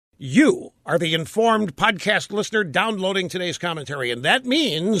You are the informed podcast listener downloading today's commentary, and that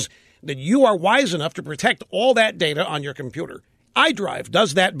means that you are wise enough to protect all that data on your computer. iDrive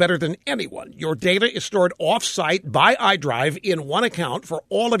does that better than anyone. Your data is stored off-site by iDrive in one account for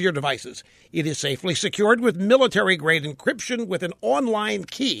all of your devices. It is safely secured with military-grade encryption with an online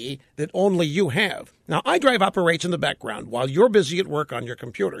key that only you have. Now, iDrive operates in the background while you're busy at work on your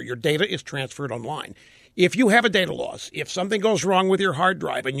computer. Your data is transferred online. If you have a data loss, if something goes wrong with your hard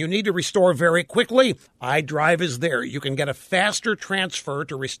drive and you need to restore very quickly, iDrive is there. You can get a faster transfer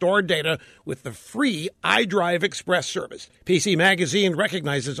to restore data with the free iDrive Express service. PC Magazine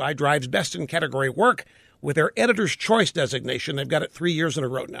recognizes iDrive's best-in-category work with their Editor's Choice designation. They've got it 3 years in a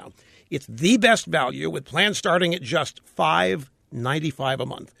row now. It's the best value with plans starting at just $5.95 a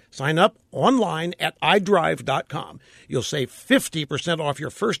month. Sign up online at iDrive.com. You'll save 50% off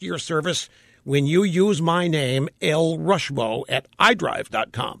your first-year service when you use my name, L. Rushbo, at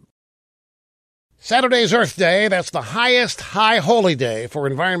iDrive.com. Saturday's Earth Day. That's the highest high holy day for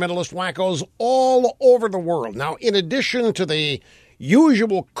environmentalist wackos all over the world. Now, in addition to the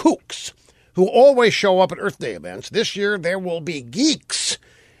usual kooks who always show up at Earth Day events, this year there will be geeks.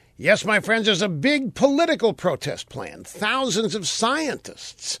 Yes, my friends, there's a big political protest planned. Thousands of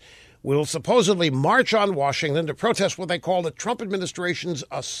scientists will supposedly march on Washington to protest what they call the Trump administration's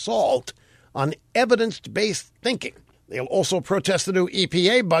assault on evidence-based thinking. They'll also protest the new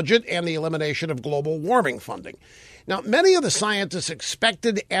EPA budget and the elimination of global warming funding. Now, many of the scientists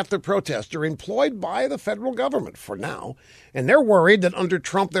expected at the protest are employed by the federal government for now, and they're worried that under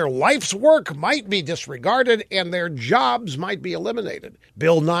Trump their life's work might be disregarded and their jobs might be eliminated.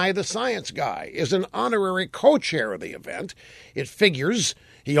 Bill Nye, the science guy, is an honorary co-chair of the event. It figures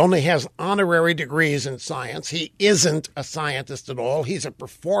he only has honorary degrees in science. He isn't a scientist at all. He's a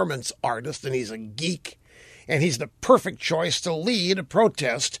performance artist, and he's a geek. And he's the perfect choice to lead a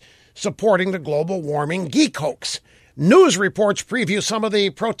protest supporting the global warming geek hoax. News reports preview some of the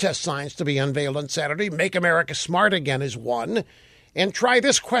protest signs to be unveiled on Saturday. Make America Smart Again is one. And try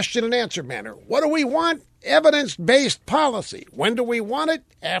this question and answer manner. What do we want? Evidence-based policy. When do we want it?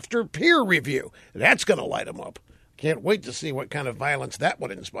 After peer review. That's going to light them up. Can't wait to see what kind of violence that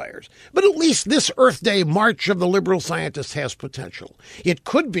one inspires. But at least this Earth Day March of the liberal scientists has potential. It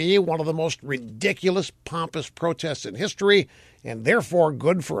could be one of the most ridiculous, pompous protests in history, and therefore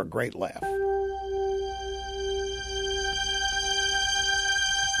good for a great laugh.